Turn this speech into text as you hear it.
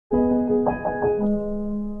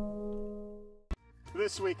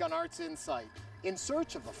This week on Arts InSight, in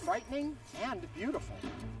search of the frightening and beautiful.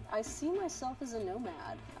 I see myself as a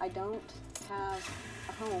nomad. I don't have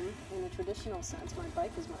a home in the traditional sense. My bike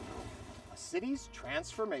is my home. A city's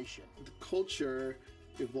transformation. The culture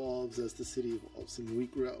evolves as the city evolves, and we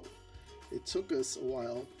grow. It took us a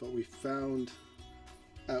while, but we found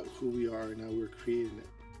out who we are, and now we're creating it.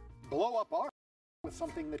 Blow up art with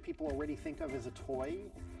something that people already think of as a toy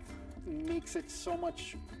makes it so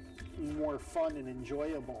much more fun and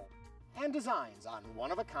enjoyable. And designs on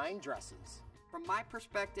one-of-a-kind dresses. From my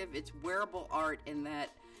perspective, it's wearable art in that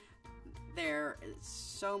there is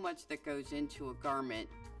so much that goes into a garment.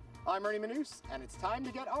 I'm Ernie Manous, and it's time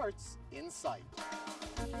to get Arts InSight.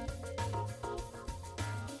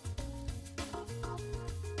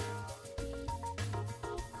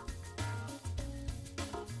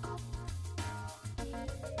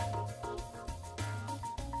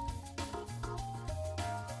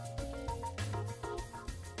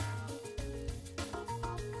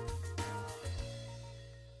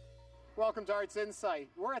 Welcome to Arts InSight.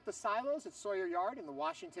 We're at the Silos at Sawyer Yard in the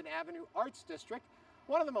Washington Avenue Arts District,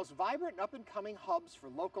 one of the most vibrant and up-and-coming hubs for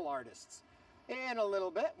local artists. In a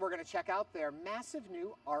little bit, we're going to check out their massive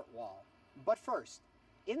new art wall. But first,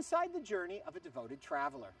 inside the journey of a devoted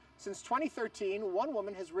traveler. Since 2013, one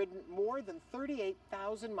woman has ridden more than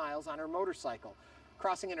 38,000 miles on her motorcycle,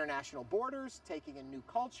 crossing international borders, taking in new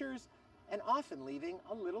cultures, and often leaving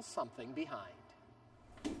a little something behind.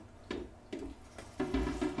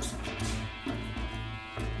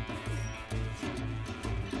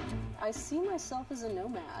 I see myself as a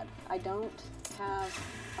nomad. I don't have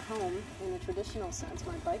a home in the traditional sense.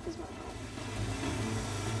 My bike is my home.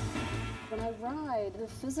 When I ride, the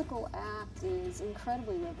physical act is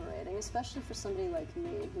incredibly liberating, especially for somebody like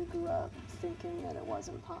me who grew up thinking that it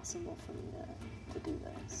wasn't possible for me to do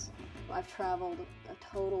this. I've traveled a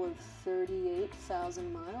total of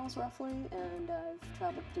 38,000 miles roughly, and I've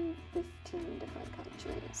traveled through 15 different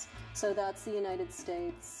countries. So that's the United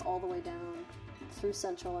States all the way down through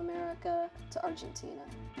Central America to Argentina.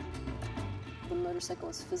 The motorcycle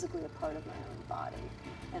is physically a part of my own body,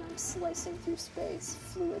 and I'm slicing through space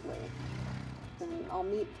fluidly. And I'll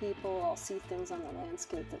meet people, I'll see things on the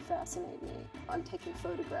landscape that fascinate me. I'm taking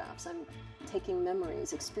photographs, I'm taking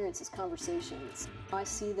memories, experiences, conversations. I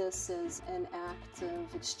see this as an act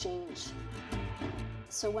of exchange.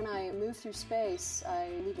 So when I move through space, I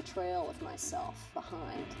leave a trail of myself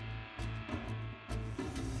behind.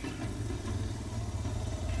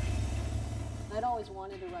 I'd always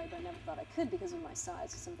wanted to ride, but I never thought I could because of my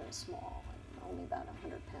size, because I'm very small. I'm only about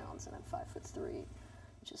 100 pounds, and I'm 5'3",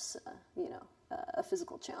 which is, a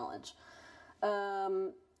physical challenge.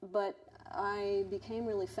 But I became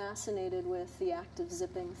really fascinated with the act of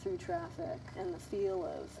zipping through traffic and the feel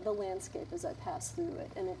of the landscape as I passed through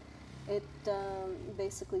it, and it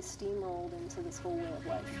basically steamrolled into this whole way of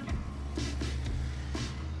life.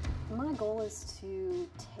 My goal is to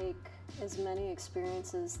take as many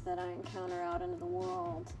experiences that I encounter out into the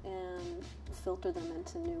world and filter them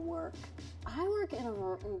into new work. I work in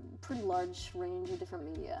a pretty large range of different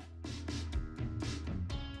media.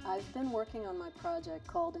 I've been working on my project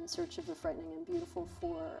called In Search of the Frightening and Beautiful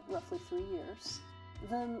for roughly 3 years.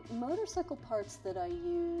 The motorcycle parts that I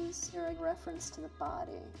use are a reference to the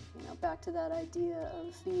body, back to that idea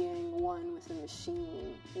of being one with a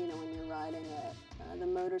machine, when you're riding it. The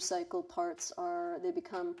motorcycle parts they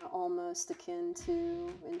become almost akin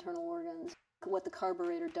to internal organs. What the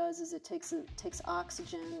carburetor does is it takes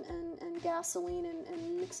oxygen and gasoline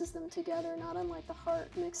and mixes them together, not unlike the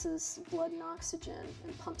heart mixes blood and oxygen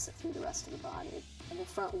and pumps it through the rest of the body. And the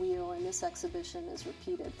front wheel in this exhibition is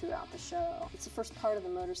repeated throughout the show. It's the first part of the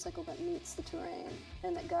motorcycle that meets the terrain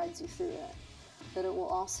and that guides you through it. But it will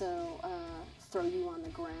also throw you on the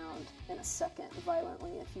ground in a second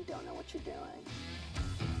violently if you don't know what you're doing.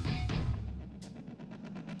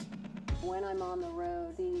 When I'm on the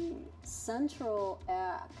road, the central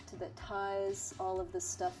act that ties all of this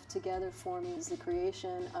stuff together for me is the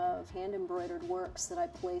creation of hand-embroidered works that I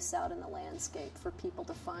place out in the landscape for people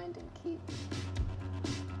to find and keep.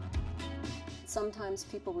 Sometimes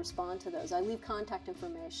people respond to those. I leave contact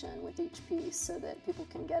information with each piece so that people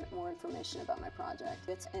can get more information about my project.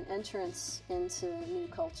 It's an entrance into new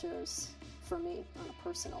cultures for me on a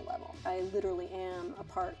personal level. I literally am a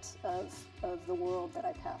part of the world that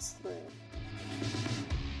I pass through.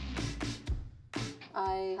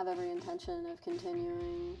 I have every intention of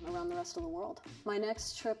continuing around the rest of the world. My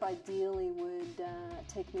next trip ideally would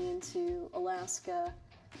take me into Alaska,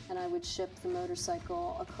 and I would ship the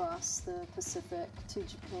motorcycle across the Pacific to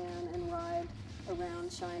Japan and ride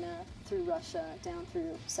around China, through Russia, down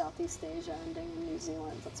through Southeast Asia, ending in New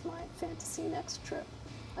Zealand. That's my fantasy next trip.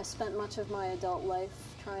 I spent much of my adult life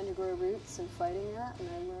trying to grow roots and fighting that, and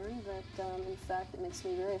I learned that, in fact, it makes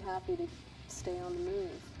me very happy to stay on the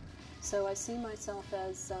move. So I see myself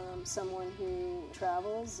as someone who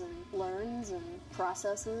travels and learns and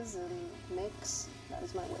processes and makes. That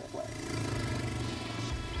is my way of life.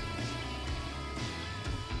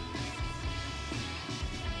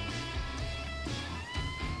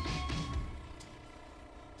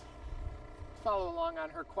 Follow along on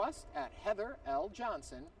her quest at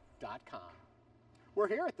heatherljohnson.com. We're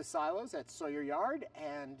here at the silos at Sawyer Yard,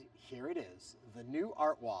 and here it is, the new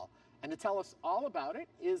art wall. And to tell us all about it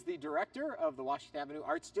is the director of the Washington Avenue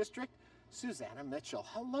Arts District, Susanna Mitchell.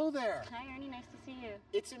 Hello there. Hi, Ernie. Nice to see you.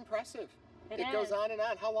 It's impressive. It goes on and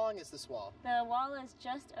on. How long is this wall? The wall is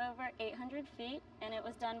just over 800 feet, and it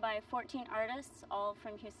was done by 14 artists, all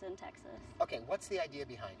from Houston, Texas. Okay, what's the idea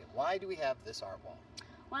behind it? Why do we have this art wall?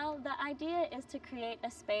 Well, the idea is to create a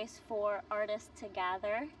space for artists to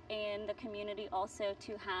gather and the community also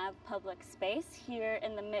to have public space here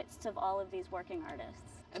in the midst of all of these working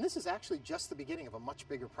artists. And this is actually just the beginning of a much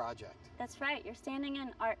bigger project. That's right. You're standing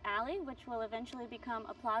in Art Alley, which will eventually become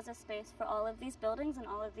a plaza space for all of these buildings and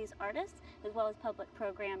all of these artists, as well as public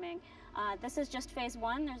programming. This is just phase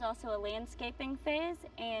one. There's also a landscaping phase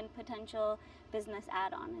and potential business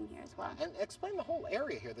add-on in here as well. And explain the whole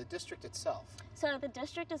area here, the district itself. So the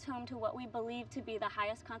district is home to what we believe to be the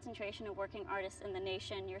highest concentration of working artists in the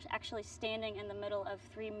nation. You're actually standing in the middle of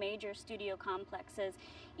 3 major studio complexes,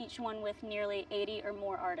 each one with nearly 80 or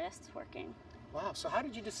more artists working. Wow, so how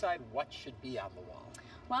did you decide what should be on the wall?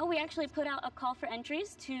 Well, we actually put out a call for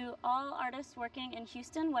entries to all artists working in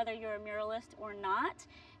Houston, whether you're a muralist or not,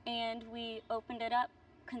 and we opened it up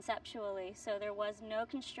conceptually, so there was no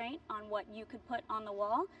constraint on what you could put on the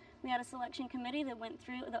wall. We had a selection committee that went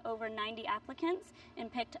through the over 90 applicants and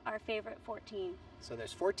picked our favorite 14. So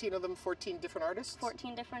there's 14 of them, 14 different artists?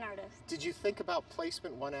 14 different artists. Did you think about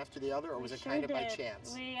placement one after the other, or was it kind of by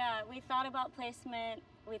chance? We thought about placement,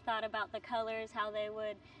 we thought about the colors, how they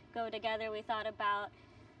would go together, we thought about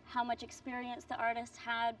how much experience the artist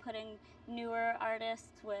had putting newer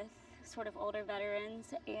artists with sort of older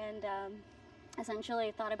veterans, and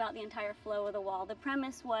essentially thought about the entire flow of the wall. The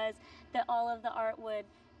premise was that all of the art would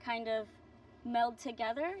kind of meld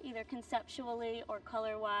together, either conceptually or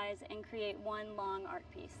color-wise, and create one long art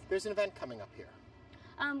piece. There's an event coming up here.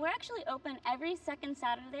 We're actually open every second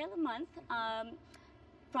Saturday of the month.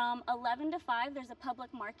 From 11 to 5, there's a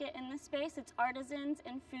public market in this space. It's artisans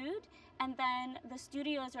and food. And then the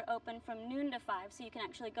studios are open from noon to 5, so you can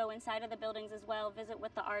actually go inside of the buildings as well, visit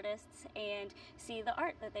with the artists, and see the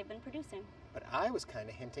art that they've been producing. But I was kind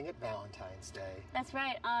of hinting at Valentine's Day. That's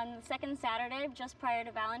right. On the second Saturday, just prior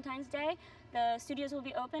to Valentine's Day, the studios will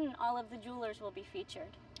be open and all of the jewelers will be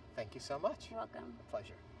featured. Thank you so much. You're welcome. A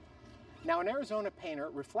pleasure. Now, an Arizona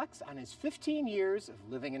painter reflects on his 15 years of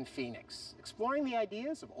living in Phoenix, exploring the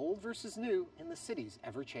ideas of old versus new in the city's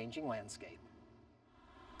ever-changing landscape.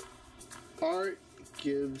 Art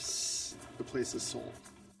gives a place a soul.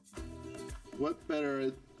 What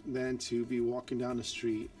better than to be walking down the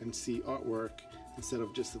street and see artwork instead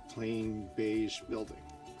of just a plain beige building?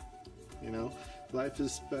 You know, life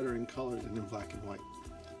is better in color than in black and white.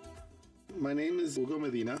 My name is Hugo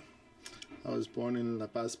Medina. I was born in La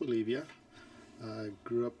Paz, Bolivia. I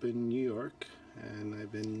grew up in New York, and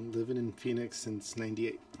I've been living in Phoenix since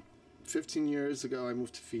 '98. 15 years ago, I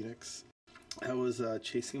moved to Phoenix. I was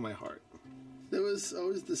chasing my heart. There was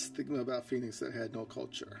always this stigma about Phoenix that had no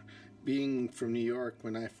culture. Being from New York,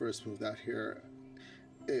 when I first moved out here,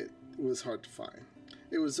 it was hard to find.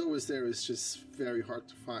 It was always there, it was just very hard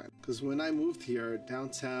to find. Because when I moved here,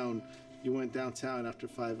 downtown, you went downtown after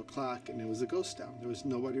 5 o'clock and it was a ghost town. There was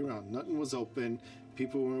nobody around. Nothing was open.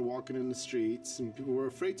 People were walking in the streets and people were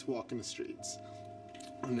afraid to walk in the streets.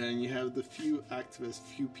 And then you have the few activists,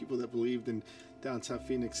 few people that believed in downtown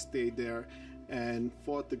Phoenix stayed there and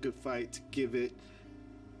fought the good fight to give it,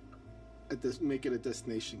 make it a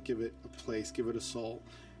destination, give it a place, give it a soul.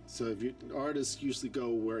 So if artists usually go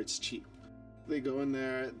where it's cheap. They go in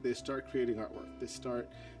there, they start creating artwork. They start,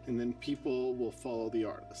 and then people will follow the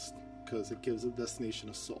artist, because it gives a destination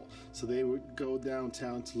a soul. So they would go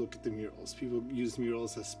downtown to look at the murals. People use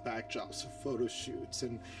murals as backdrops for photo shoots,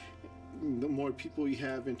 and the more people you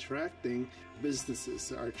have interacting,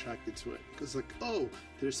 businesses are attracted to it. Because like, oh,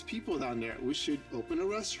 there's people down there, we should open a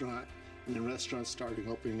restaurant, and then restaurants starting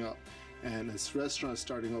opening up. And as restaurants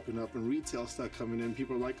starting opening up and retail start coming in,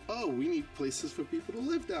 people are like, oh, we need places for people to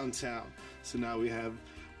live downtown. So now we have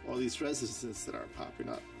all these residences that are popping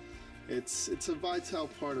up. It's a vital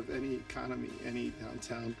part of any economy, any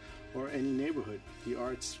downtown, or any neighborhood. The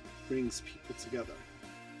arts brings people together.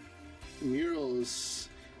 Murals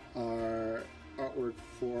are artwork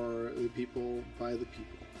for the people, by the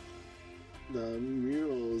people. The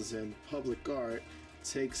murals and public art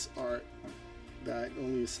takes art that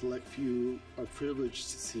only a select few are privileged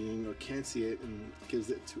to seeing or can't see it, and gives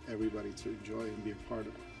it to everybody to enjoy and be a part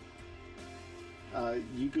of.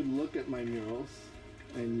 You could look at my murals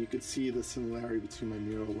and you could see the similarity between my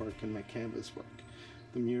mural work and my canvas work.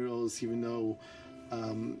 The murals, even though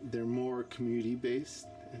they're more community based,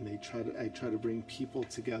 and I try to bring people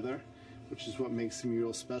together, which is what makes the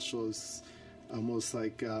mural special. Is almost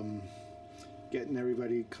like getting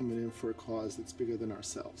everybody coming in for a cause that's bigger than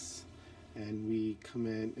ourselves, and we come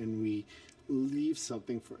in and we leave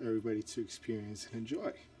something for everybody to experience and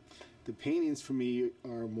enjoy. The paintings for me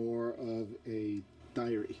are more of a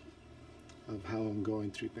diary of how I'm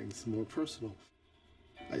going through things, more personal.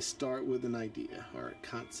 I start with an idea or a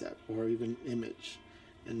concept or even image,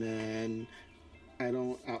 and then I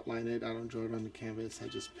don't outline it, I don't draw it on the canvas, I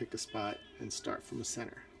just pick a spot and start from the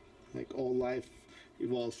center. Like all life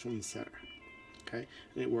evolves from the center, okay?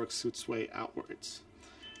 And it works its way outwards.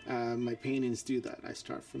 My paintings do that. I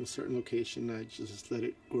start from a certain location, I just let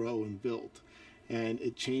it grow and build. And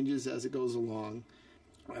it changes as it goes along,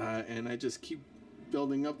 and I just keep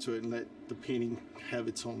building up to it and let the painting have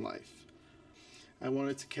its own life. I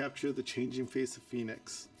wanted to capture the changing face of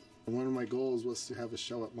Phoenix. One of my goals was to have a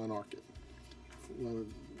show at Monarchet, a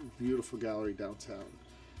beautiful gallery downtown.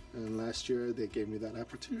 And last year they gave me that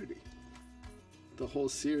opportunity. The whole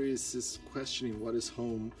series is questioning what is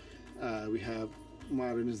home. We have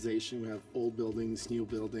modernization, we have old buildings, new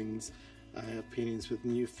buildings. I have paintings with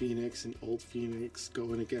new Phoenix and old Phoenix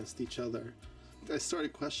going against each other. I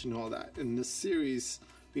started questioning all that, and this series,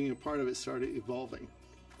 being a part of it, started evolving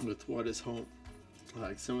with what is home.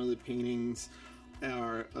 Like some of the paintings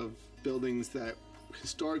are of buildings that,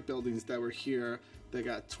 historic buildings that were here that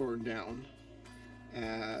got torn down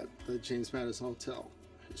at the James Madison Hotel.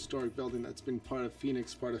 A historic building that's been part of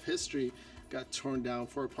Phoenix, part of history, got torn down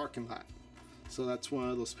for a parking lot. So that's one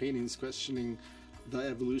of those paintings questioning the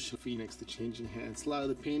evolution of Phoenix, the changing hands. A lot of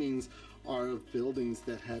the paintings are of buildings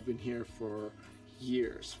that have been here for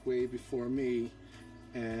years, way before me,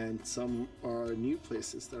 and some are new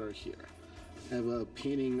places that are here. I have a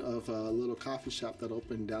painting of a little coffee shop that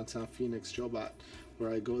opened downtown Phoenix, Jobot,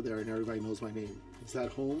 where I go there and everybody knows my name. Is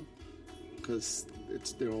that home? Because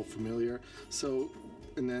they're all familiar. So,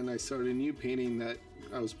 and then I started a new painting that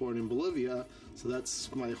I was born in Bolivia, so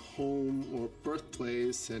that's my home or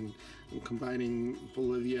birthplace, and I'm combining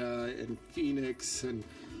Bolivia and Phoenix, and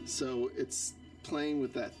so it's playing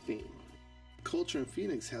with that theme. Culture in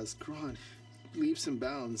Phoenix has grown leaps and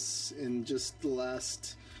bounds in just the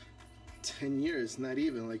last 10 years, not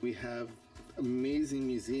even. Like, we have amazing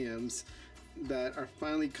museums that are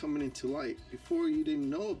finally coming into light. Before, you didn't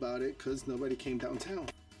know about it because nobody came downtown.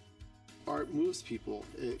 Art moves people,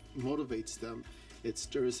 it motivates them, it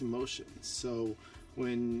stirs emotions. So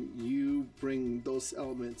when you bring those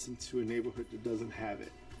elements into a neighborhood that doesn't have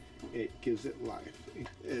it, it gives it life.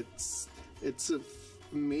 It's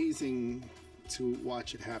amazing to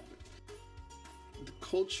watch it happen. The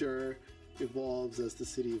culture evolves as the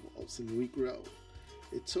city evolves, and we grow.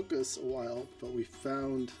 It took us a while, but we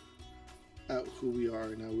found out who we are,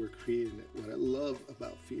 and now we're creating it. What I love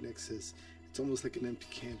about Phoenix is it's almost like an empty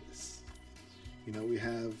canvas. You know, we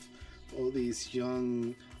have all these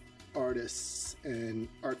young artists and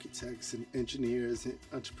architects and engineers and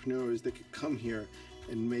entrepreneurs that could come here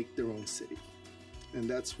and make their own city. And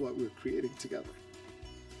that's what we're creating together.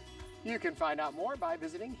 You can find out more by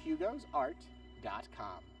visiting hugosart.com.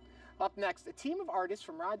 Up next, a team of artists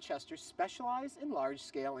from Rochester specialize in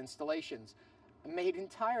large-scale installations made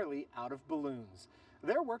entirely out of balloons.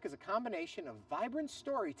 Their work is a combination of vibrant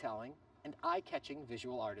storytelling and eye-catching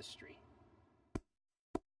visual artistry.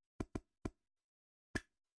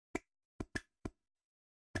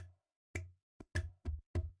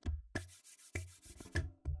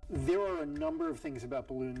 There are a number of things about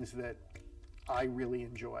balloons that I really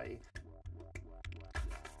enjoy.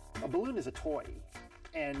 A balloon is a toy,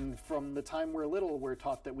 and from the time we're little, we're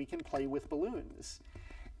taught that we can play with balloons.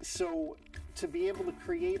 So to be able to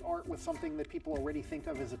create art with something that people already think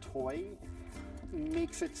of as a toy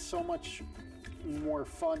makes it so much more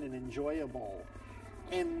fun and enjoyable.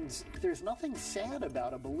 And there's nothing sad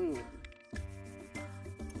about a balloon.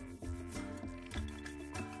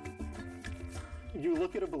 You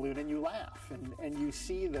look at a balloon and you laugh, and you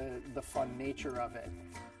see the fun nature of it.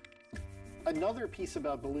 Another piece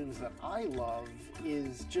about balloons that I love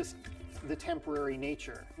is just the temporary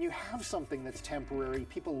nature. You have something that's temporary,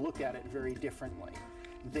 people look at it very differently.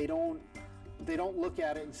 They don't look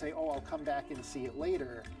at it and say, oh, I'll come back and see it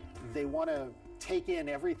later. They want to take in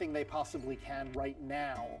everything they possibly can right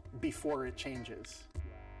now before it changes.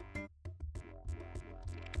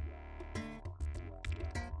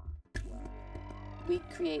 We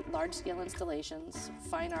create large-scale installations,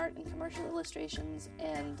 fine art and commercial illustrations,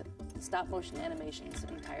 and stop-motion animations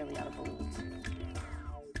entirely out of balloons.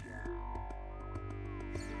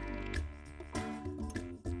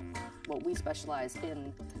 What we specialize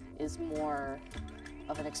in is more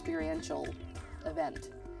of an experiential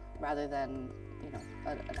event rather than, you know,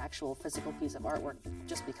 an actual physical piece of artwork,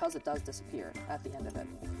 just because it does disappear at the end of it.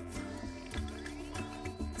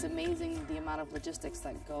 It's amazing the amount of logistics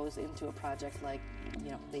that goes into a project like, you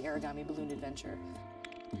know, the Origami Balloon Adventure.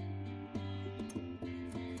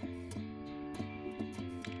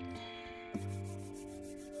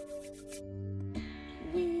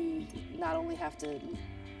 We not only have to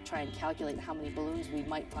try and calculate how many balloons we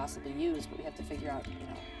might possibly use, but we have to figure out, you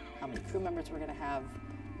know, how many crew members we're going to have,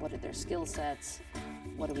 what are their skill sets,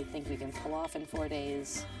 what do we think we can pull off in 4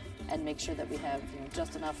 days, and make sure that we have, you know,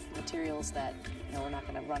 just enough materials that, you know, we're not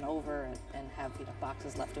going to run over and have, you know,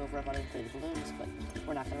 boxes left over of uninflated balloons, but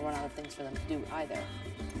we're not going to run out of things for them to do either.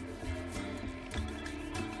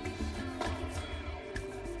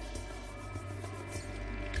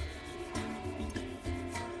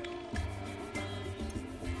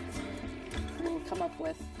 We'll come up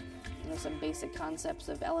with, you know, some basic concepts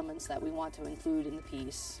of elements that we want to include in the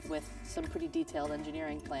piece with some pretty detailed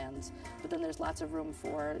engineering plans, but then there's lots of room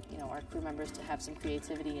for, you know, our crew members to have some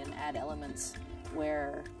creativity and add elements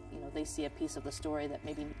where, you know, they see a piece of the story that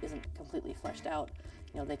maybe isn't completely fleshed out.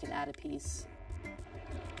 You know, they can add a piece.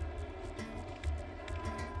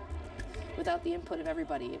 Without the input of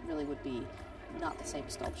everybody, it really would be not the same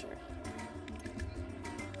sculpture.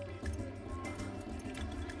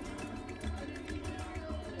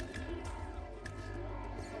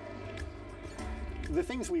 The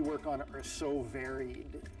things we work on are so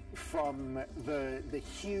varied, from the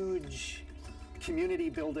huge community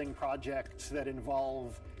building projects that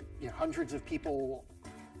involve, you know, hundreds of people,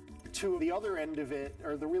 to the other end of it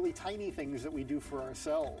are the really tiny things that we do for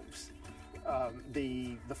ourselves.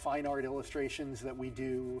 The fine art illustrations that we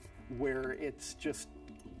do where it's just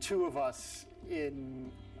two of us in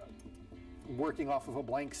working off of a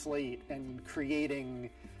blank slate and creating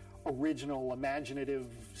original, imaginative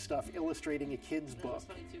stuff, illustrating a kid's book. It's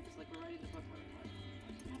funny too, because like we're writing the book, we're like,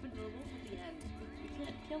 what happened to the wolf at the end? We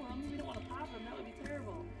can't kill him. We don't want to pop him. That would be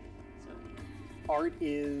terrible. So art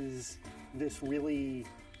is this really,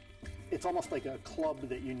 it's almost like a club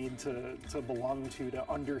that you need to belong to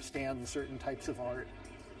understand certain types of art.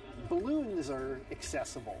 Balloons are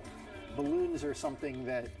accessible. Balloons are something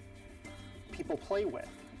that people play with.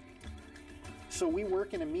 So we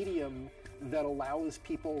work in a medium that allows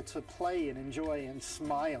people to play and enjoy and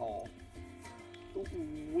smile.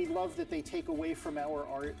 We love that they take away from our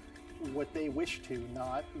art what they wish to,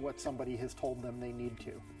 not what somebody has told them they need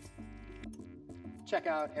to. Check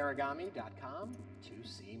out origami.com to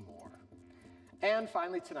see more. And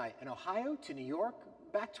finally tonight, an Ohio to New York,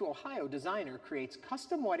 back to Ohio designer creates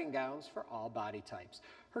custom wedding gowns for all body types.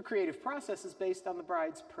 Her creative process is based on the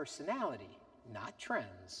bride's personality, not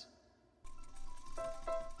trends.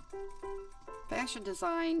 Fashion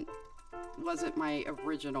design wasn't my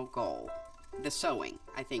original goal. The sewing,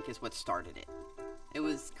 I think, is what started it. It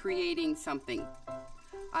was creating something.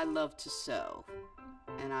 I love to sew,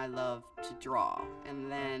 and I love to draw, and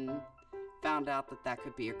then found out that that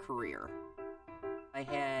could be a career. I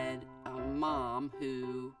had a mom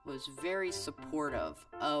who was very supportive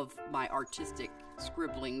of my artistic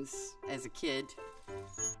scribblings as a kid,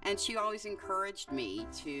 and she always encouraged me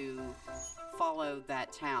to follow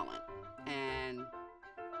that talent. And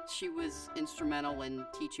she was instrumental in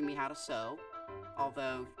teaching me how to sew,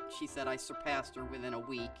 although she said I surpassed her within a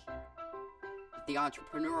week. The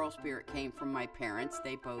entrepreneurial spirit came from my parents.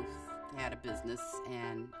 They both had a business,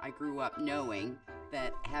 and I grew up knowing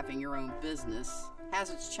that having your own business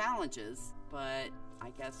has its challenges, but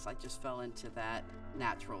I guess I just fell into that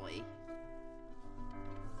naturally.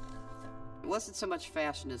 It wasn't so much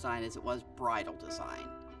fashion design as it was bridal design,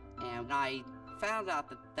 and I found out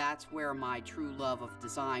that that's where my true love of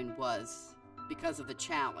design was, because of the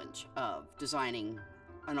challenge of designing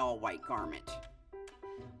an all-white garment.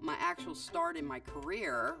 My actual start in my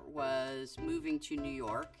career was moving to New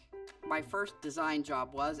York. My first design job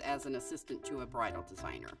was as an assistant to a bridal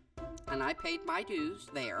designer, and I paid my dues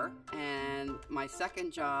there. And my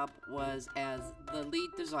second job was as the lead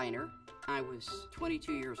designer I was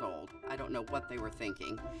 22 years old. I don't know what they were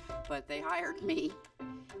thinking, but they hired me.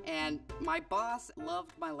 And my boss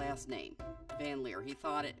loved my last name, Van Leer. He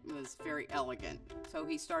thought it was very elegant, so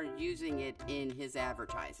he started using it in his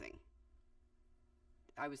advertising.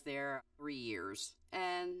 I was there 3 years,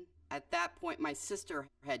 and at that point, my sister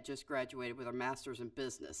had just graduated with her master's in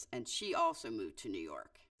business, and she also moved to New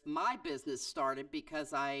York. My business started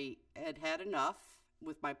because I had had enough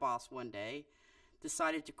with my boss one day,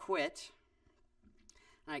 decided to quit,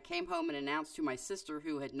 and I came home and announced to my sister,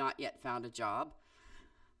 who had not yet found a job,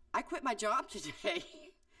 I quit my job today.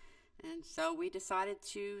 And so we decided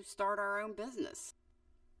to start our own business.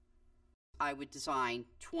 I would design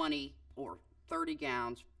 20 or 30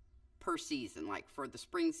 gowns per season, like for the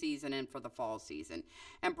spring season and for the fall season.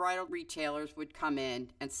 And bridal retailers would come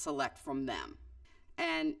in and select from them.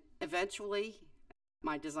 And eventually,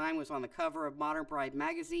 my design was on the cover of Modern Bride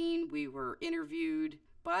magazine. We were interviewed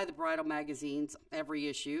by the bridal magazines every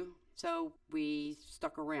issue. So we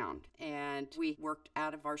stuck around, and we worked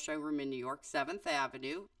out of our showroom in New York, 7th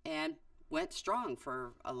Avenue, and went strong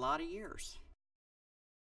for a lot of years.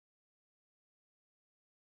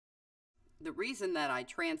 The reason that I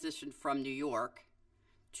transitioned from New York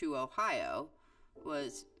to Ohio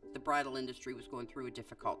was the bridal industry was going through a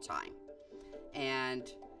difficult time.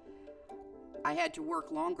 And I had to work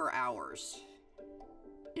longer hours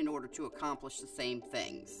in order to accomplish the same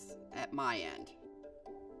things at my end.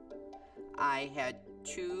 I had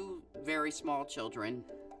 2 very small children.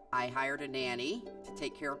 I hired a nanny to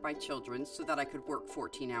take care of my children so that I could work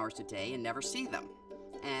 14 hours a day and never see them.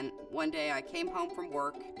 And one day I came home from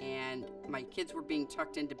work and my kids were being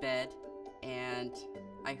tucked into bed, and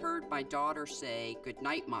I heard my daughter say, "Good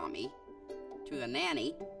night, Mommy," to the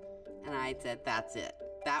nanny, and I said, that's it.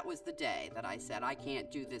 That was the day that I said, I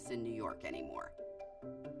can't do this in New York anymore.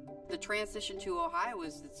 The transition to Ohio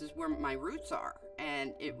this is where my roots are,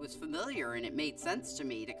 and it was familiar, and it made sense to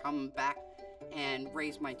me to come back and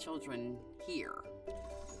raise my children here.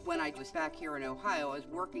 When I was back here in Ohio, I was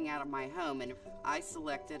working out of my home, and I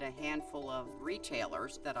selected a handful of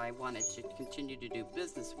retailers that I wanted to continue to do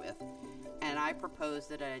business with, and I proposed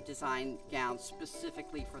that I design gowns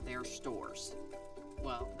specifically for their stores.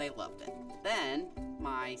 Well, they loved it. Then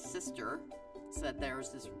my sister said, there's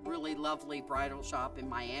this really lovely bridal shop in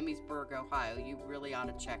Miamisburg, Ohio. You really ought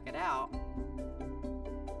to check it out.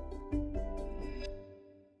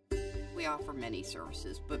 We offer many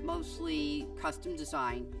services, but mostly custom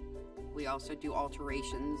design. We also do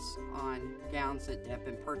alterations on gowns that have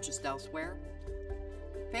been purchased elsewhere.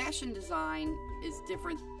 Fashion design is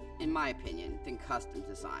different, in my opinion, than custom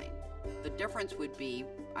design. The difference would be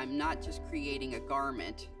I'm not just creating a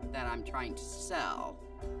garment that I'm trying to sell.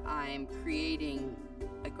 I'm creating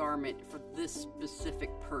a garment for this specific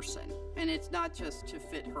person. And it's not just to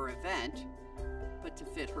fit her event, but to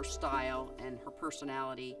fit her style and her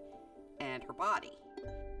personality and her body.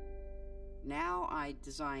 Now I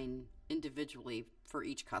design individually for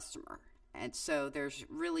each customer. And so there's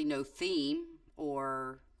really no theme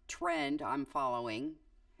or trend I'm following.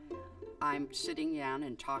 I'm sitting down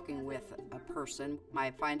and talking with a person.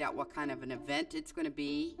 I find out what kind of an event it's going to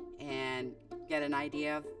be and get an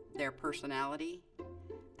idea of their personality,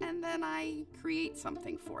 and then I create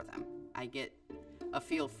something for them. I get a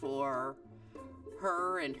feel for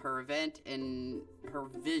her and her event and her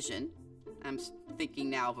vision. I'm thinking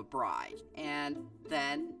now of a bride. And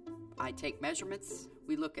then I take measurements.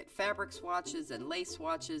 We look at fabric swatches and lace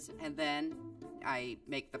swatches, and then I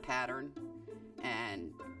make the pattern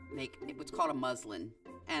and make what's called a muslin,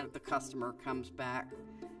 and the customer comes back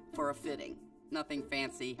for a fitting. Nothing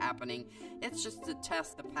fancy happening. It's just to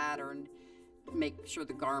test the pattern, make sure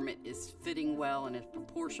the garment is fitting well and is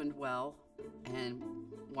proportioned well. And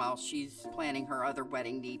while she's planning her other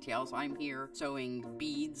wedding details, I'm here sewing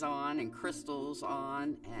beads on and crystals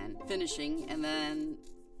on and finishing. And then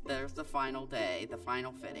there's the final day, the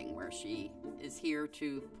final fitting, where she is here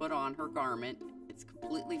to put on her garment. It's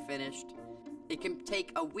completely finished. It can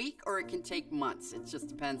take a week or it can take months. It just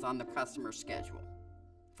depends on the customer's schedule.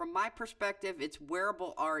 From my perspective, it's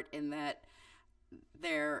wearable art in that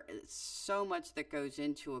there is so much that goes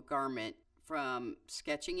into a garment, from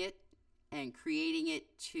sketching it and creating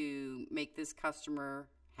it to make this customer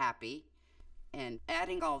happy and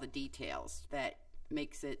adding all the details that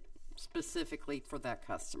makes it specifically for that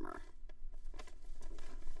customer.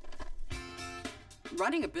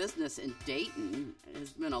 Running a business in Dayton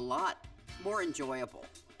has been a lot more enjoyable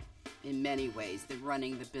in many ways than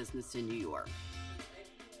running the business in New York.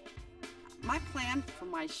 My plan for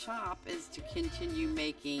my shop is to continue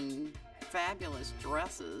making fabulous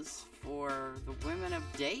dresses for the the women of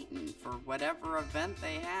Dayton for whatever event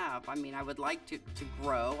they have. I mean, I would like to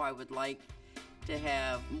grow. I would like to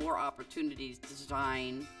have more opportunities to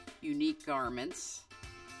design unique garments.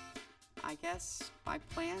 I guess my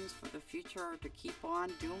plans for the future are to keep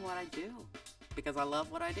on doing what I do because I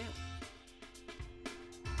love what I do.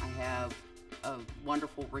 I have a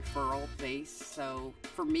wonderful referral base, so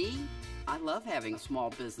for me, I love having a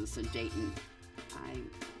small business in Dayton. I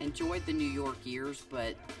enjoyed the New York years,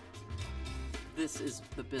 but this is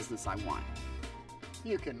the business I want.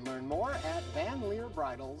 You can learn more at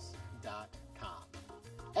vanleerbridals.com.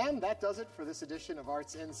 And that does it for this edition of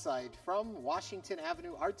Arts Insight from Washington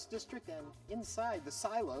Avenue Arts District and inside the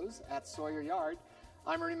silos at Sawyer Yard.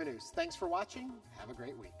 I'm Ernie Manous. Thanks for watching. Have a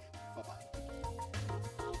great week. Bye-bye.